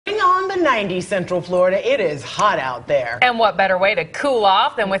and 90 Central Florida. It is hot out there. And what better way to cool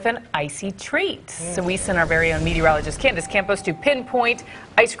off than with an icy treat? So we sent our very own meteorologist Candace Campos to pinpoint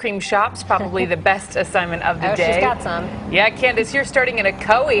ice cream shops, probably the best assignment of the day. She's got some. Yeah, Candace, you're starting in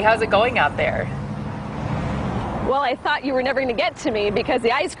Ocoee. How's it going out there? Well, I thought you were never going to get to me because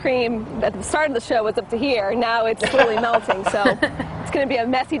the ice cream at the start of the show was up to here. Now it's slowly melting, so it's going to be a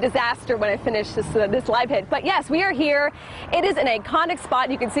messy disaster when I finish this live hit. But yes, we are here. It is an iconic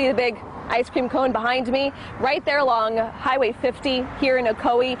spot. You can see the big ice cream cone behind me, right there along Highway 50 here in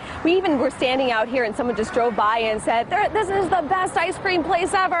Ocoee. We even were standing out here and someone just drove by and said, this is the best ice cream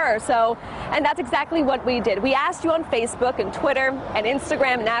place ever. So, and that's exactly what we did. We asked you on Facebook and Twitter and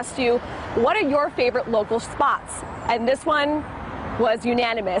Instagram and asked you, what are your favorite local spots? And this one was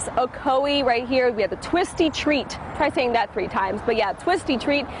unanimous. Ocoee right here, we had the Twistee treat. Try saying that 3 times, but yeah, Twistee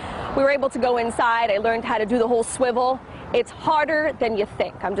treat. We were able to go inside. I learned how to do the whole swivel. It's harder than you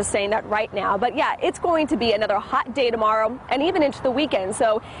think. I'm just saying that right now. But yeah, it's going to be another hot day tomorrow and even into the weekend.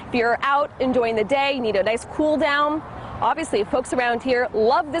 So if you're out enjoying the day, you need a nice cool down. Obviously, folks around here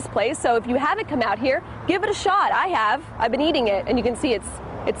love this place. So if you haven't come out here, give it a shot. I have. I've been eating it, and you can see it's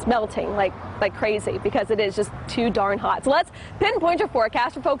melting like crazy because it is just too darn hot. So let's pinpoint your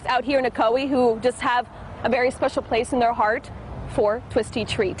forecast for folks out here in Ocoee who just have a very special place in their heart for Twistee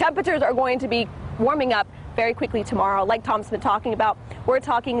treat. Temperatures are going to be warming up very quickly tomorrow. Like Tom's been talking about, we're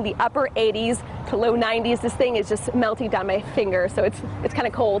talking the upper 80s to low 90s. This thing is just melting down my finger, so it's kind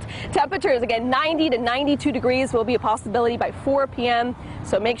of cold. Temperatures, again, 90 to 92 degrees will be a possibility by 4 p.m.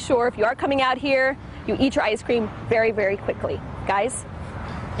 So make sure if you are coming out here, you eat your ice cream very, very quickly. Guys?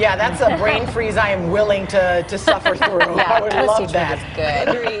 Yeah, that's a brain freeze I am willing to suffer through. I would love that. Good.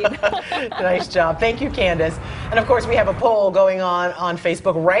 Agreed. Nice job. Thank you, Candace. And of course, we have a poll going on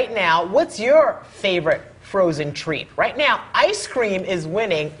Facebook right now. What's your favorite frozen treat? Right now, ice cream is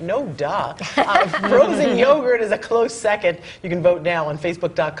winning. No duh. Frozen yogurt is a close second. You can vote now on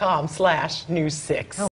Facebook.com/News6.